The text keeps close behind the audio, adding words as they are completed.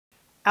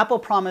Apple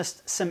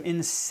promised some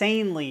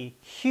insanely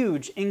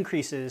huge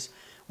increases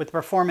with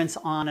performance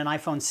on an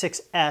iPhone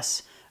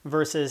 6s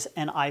versus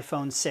an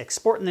iPhone 6,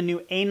 sporting the new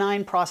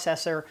A9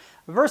 processor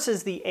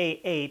versus the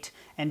A8,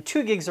 and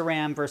 2 gigs of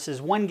RAM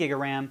versus 1 gig of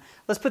RAM.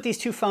 Let's put these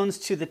two phones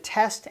to the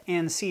test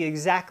and see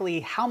exactly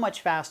how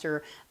much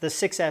faster the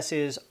 6s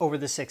is over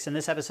the 6 in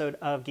this episode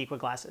of Geek with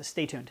Glasses.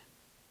 Stay tuned.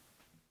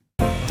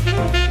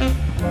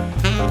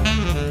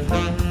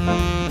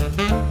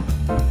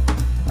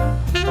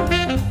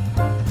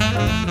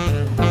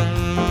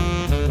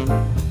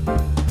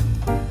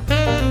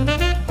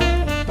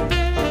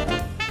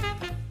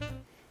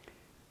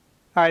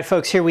 All right,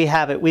 folks, here we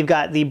have it. We've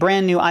got the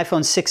brand new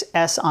iPhone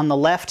 6s on the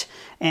left,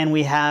 and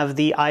we have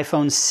the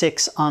iPhone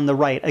 6 on the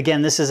right.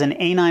 Again, this is an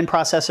A9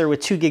 processor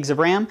with 2 gigs of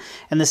RAM,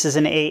 and this is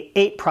an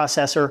A8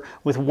 processor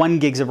with 1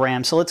 gigs of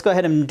RAM. So let's go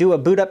ahead and do a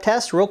boot up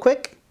test real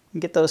quick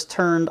and get those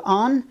turned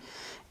on.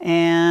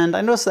 And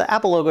I noticed the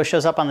Apple logo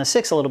shows up on the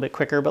 6 a little bit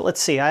quicker, but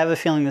let's see. I have a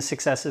feeling the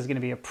 6s is going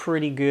to be a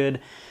pretty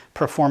good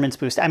performance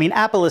boost. I mean,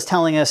 Apple is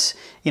telling us,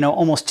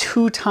 almost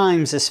 2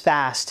 times as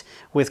fast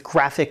with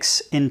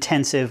graphics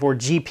intensive or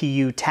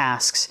GPU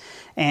tasks.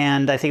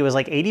 And I think it was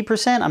like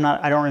 80%.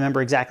 I don't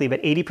remember exactly,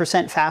 but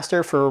 80%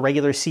 faster for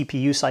regular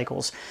CPU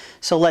cycles.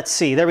 So let's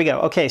see. There we go.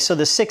 Okay, so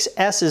the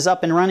 6s is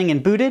up and running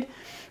and booted.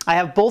 I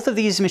have both of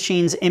these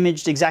machines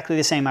imaged exactly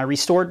the same. I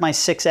restored my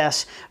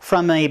 6s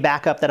from a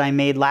backup that I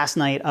made last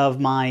night of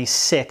my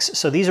 6.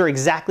 So these are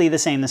exactly the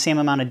same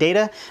amount of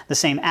data, the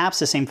same apps,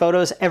 the same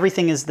photos,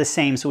 everything is the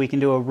same, so we can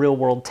do a real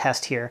world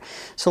test here.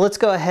 So let's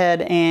go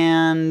ahead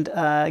and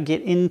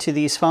get into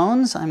these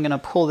phones. I'm gonna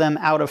pull them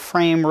out of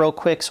frame real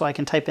quick so I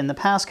can type in the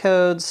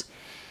passcodes.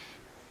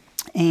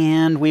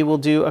 And we will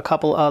do a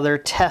couple other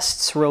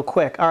tests real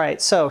quick. All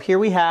right, so here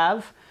we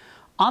have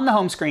on the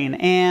home screen,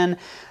 and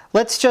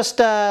let's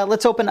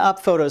open up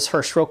photos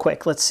first real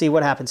quick. Let's see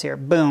what happens here.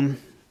 Boom.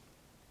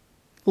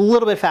 A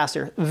little bit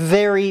faster.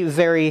 Very,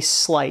 very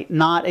slight.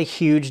 Not a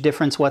huge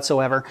difference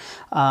whatsoever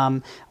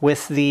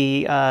with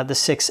the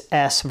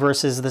 6s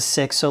versus the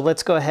 6. So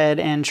let's go ahead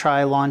and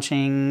try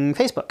launching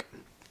Facebook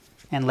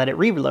and let it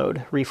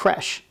reload,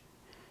 refresh.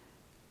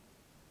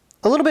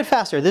 A little bit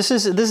faster. This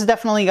has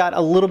definitely got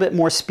a little bit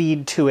more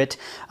speed to it.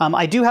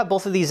 I do have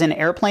both of these in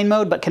airplane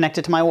mode, but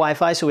connected to my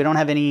Wi-Fi, so we don't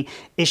have any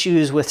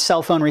issues with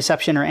cell phone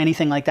reception or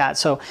anything like that.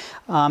 So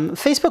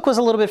Facebook was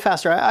a little bit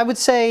faster. I would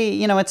say,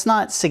 it's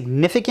not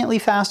significantly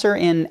faster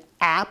in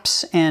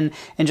apps and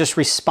just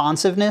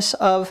responsiveness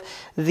of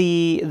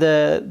the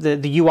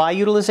UI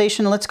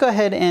utilization. Let's go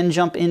ahead and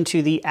jump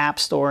into the App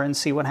Store and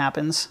see what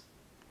happens.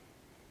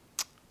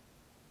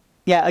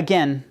 Yeah,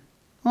 again.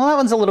 Well, that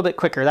one's a little bit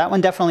quicker. That one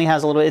definitely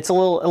has it's a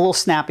little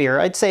snappier.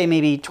 I'd say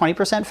maybe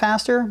 20%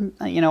 faster,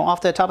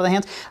 off the top of the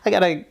hands. I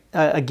got a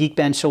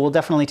Geekbench, so we'll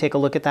definitely take a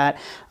look at that.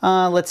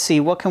 Let's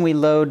see, what can we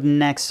load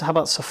next? How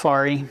about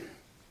Safari?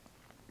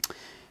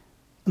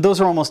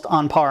 Those are almost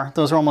on par.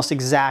 Those are almost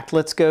exact.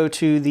 Let's go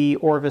to the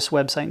Orvis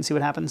website and see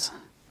what happens.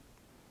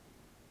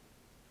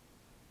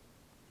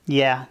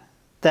 Yeah.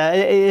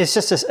 It's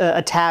just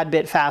a tad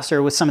bit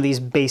faster with some of these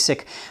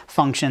basic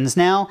functions.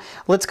 Now,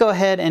 let's go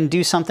ahead and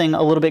do something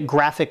a little bit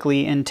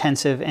graphically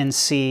intensive and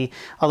see,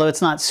 although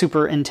it's not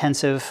super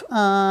intensive.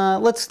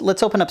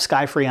 Let's open up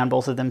Skyfree on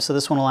both of them, so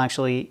this one will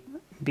actually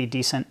be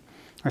decent.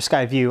 Or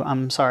Skyview,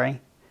 I'm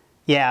sorry.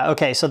 Yeah,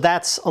 okay, so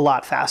that's a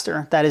lot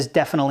faster. That is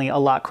definitely a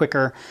lot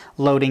quicker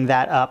loading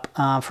that up.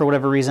 For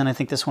whatever reason, I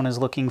think this one is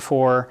looking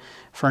for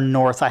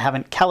north. I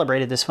haven't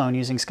calibrated this phone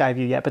using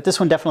Skyview yet, but this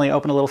one definitely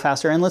opened a little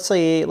faster. And let's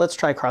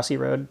try Crossy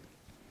Road.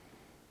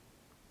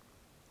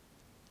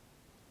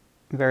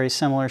 Very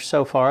similar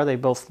so far. They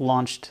both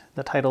launched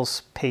the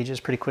titles pages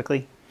pretty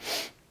quickly.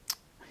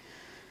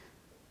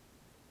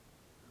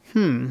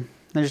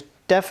 There's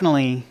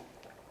definitely,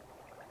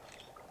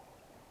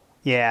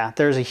 yeah,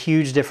 there's a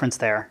huge difference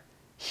there.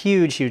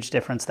 Huge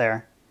difference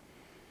there.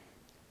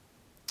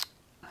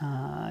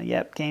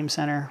 Yep, Game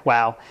Center.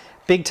 Wow.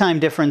 Big time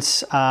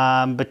difference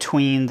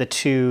between the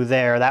two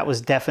there. That was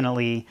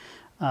definitely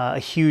a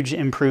huge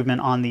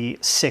improvement on the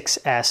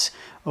 6s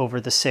over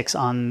the 6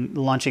 on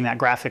launching that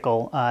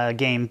graphical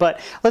game. But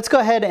let's go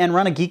ahead and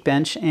run a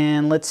Geekbench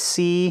and let's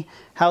see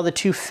how the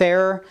two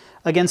fare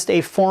against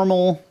a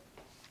formal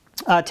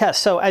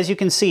test. So as you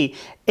can see,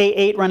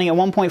 A8 running at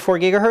 1.4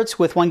 gigahertz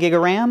with 1 gig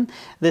of RAM.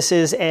 This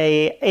is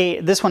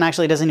this one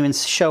actually doesn't even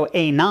show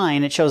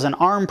A9. It shows an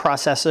ARM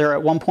processor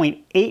at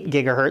 1.8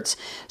 gigahertz.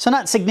 So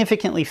not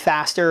significantly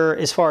faster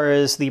as far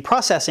as the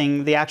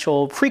processing, the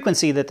actual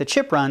frequency that the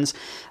chip runs,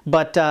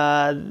 but the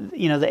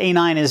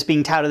A9 is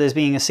being touted as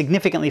being a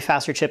significantly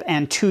faster chip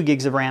and 2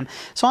 gigs of RAM.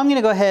 So I'm going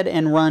to go ahead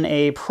and run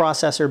a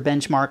processor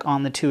benchmark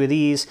on the two of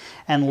these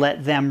and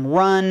let them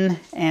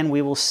run, and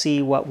we will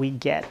see what we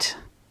get.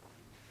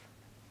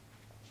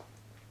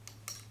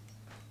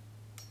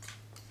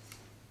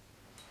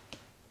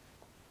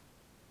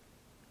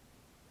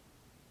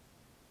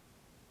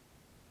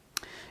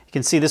 You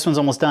can see this one's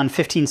almost done,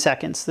 15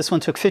 seconds. This one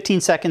took 15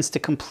 seconds to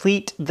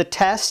complete the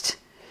test.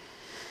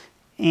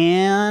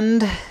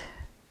 And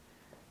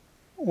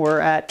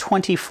we're at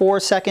 24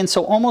 seconds,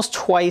 so almost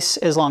twice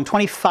as long,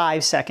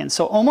 25 seconds,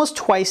 so almost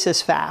twice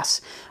as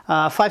fast.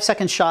 5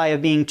 seconds shy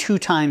of being 2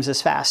 times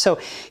as fast. So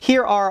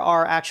here are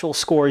our actual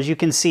scores. You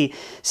can see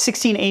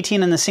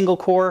 1618 in the single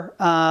core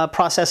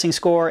processing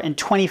score and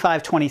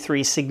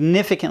 2523,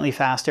 significantly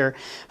faster.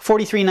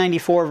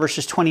 4394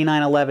 versus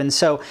 2911.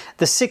 So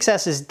the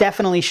 6S is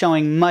definitely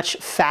showing much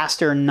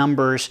faster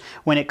numbers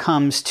when it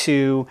comes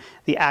to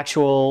the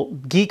actual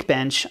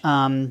Geekbench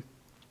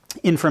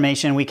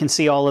information. We can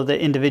see all of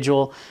the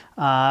individual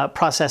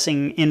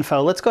processing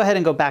info. Let's go ahead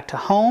and go back to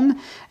home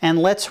and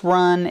let's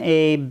run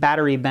a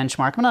battery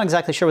benchmark. I'm not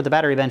exactly sure what the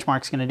battery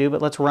benchmark is going to do,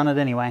 but let's run it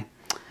anyway.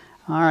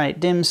 All right,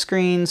 dim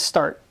screen,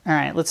 start. All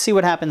right, let's see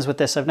what happens with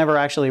this. I've never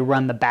actually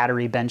run the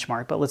battery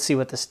benchmark, but let's see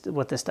what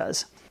this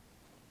does.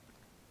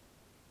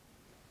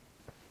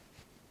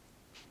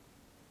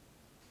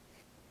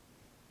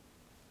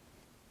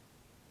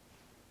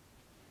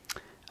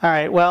 All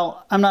right,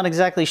 well, I'm not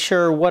exactly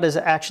sure what is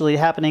actually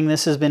happening.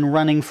 This has been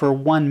running for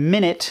 1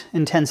 minute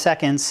and 10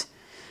 seconds.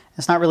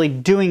 It's not really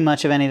doing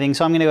much of anything,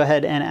 so I'm gonna go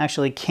ahead and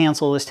actually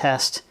cancel this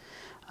test.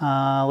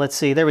 Let's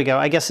see, there we go.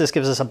 I guess this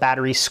gives us a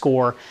battery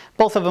score.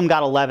 Both of them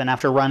got 11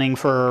 after running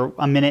for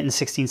 1 minute and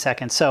 16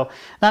 seconds. So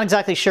not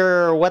exactly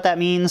sure what that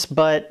means,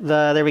 but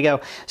there we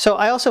go. So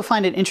I also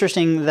find it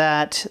interesting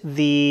that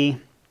the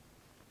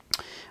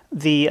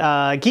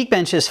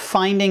Geekbench is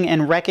finding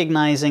and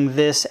recognizing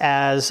this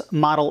as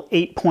model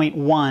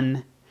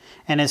 8.1,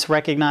 and it's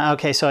recognized,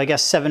 okay, so I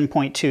guess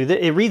 7.2.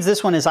 It reads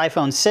this one as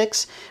iPhone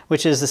 6,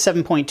 which is the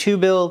 7.2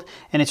 build,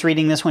 and it's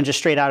reading this one just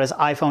straight out as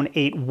iPhone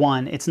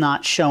 8.1. It's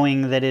not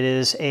showing that it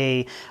is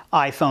a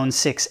iPhone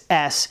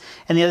 6s.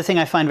 And the other thing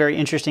I find very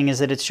interesting is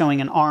that it's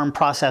showing an ARM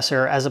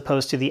processor as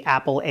opposed to the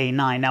Apple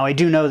A9. Now, I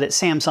do know that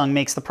Samsung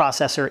makes the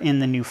processor in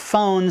the new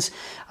phones.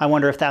 I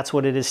wonder if that's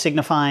what it is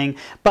signifying.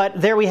 But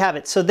there we have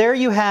it. So there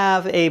you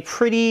have a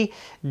pretty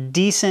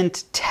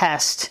decent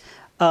test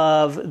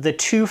of the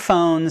two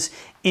phones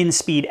in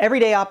speed.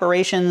 Everyday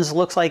operations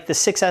looks like the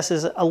 6S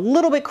is a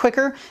little bit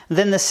quicker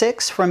than the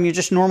 6 from your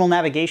just normal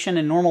navigation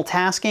and normal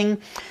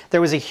tasking.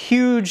 There was a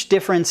huge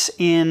difference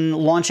in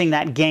launching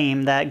that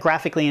game, that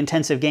graphically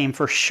intensive game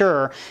for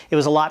sure. It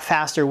was a lot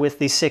faster with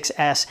the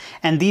 6S,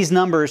 and these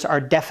numbers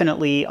are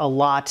definitely a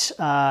lot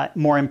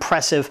more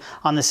impressive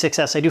on the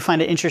 6S. I do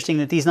find it interesting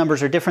that these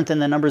numbers are different than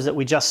the numbers that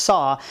we just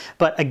saw,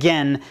 but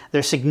again,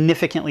 they're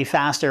significantly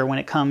faster when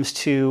it comes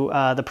to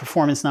the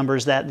performance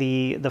numbers that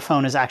the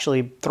phone is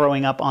actually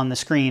throwing up on the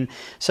screen.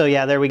 So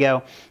yeah, there we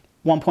go.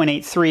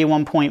 1.83,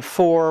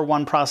 1.4,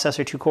 one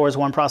processor, 2 cores,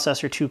 one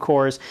processor, 2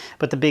 cores.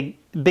 But the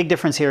big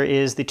difference here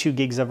is the 2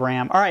 gigs of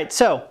RAM. All right,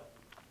 so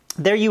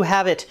there you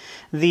have it.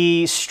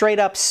 The straight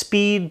up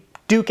speed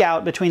duke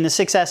out between the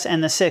 6S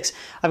and the 6.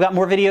 I've got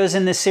more videos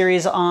in this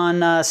series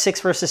on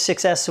 6 versus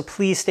 6S, so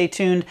please stay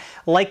tuned.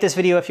 Like this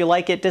video if you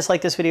like it,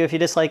 dislike this video if you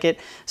dislike it,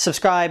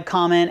 subscribe,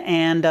 comment,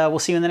 and we'll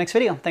see you in the next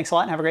video. Thanks a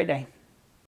lot and have a great day.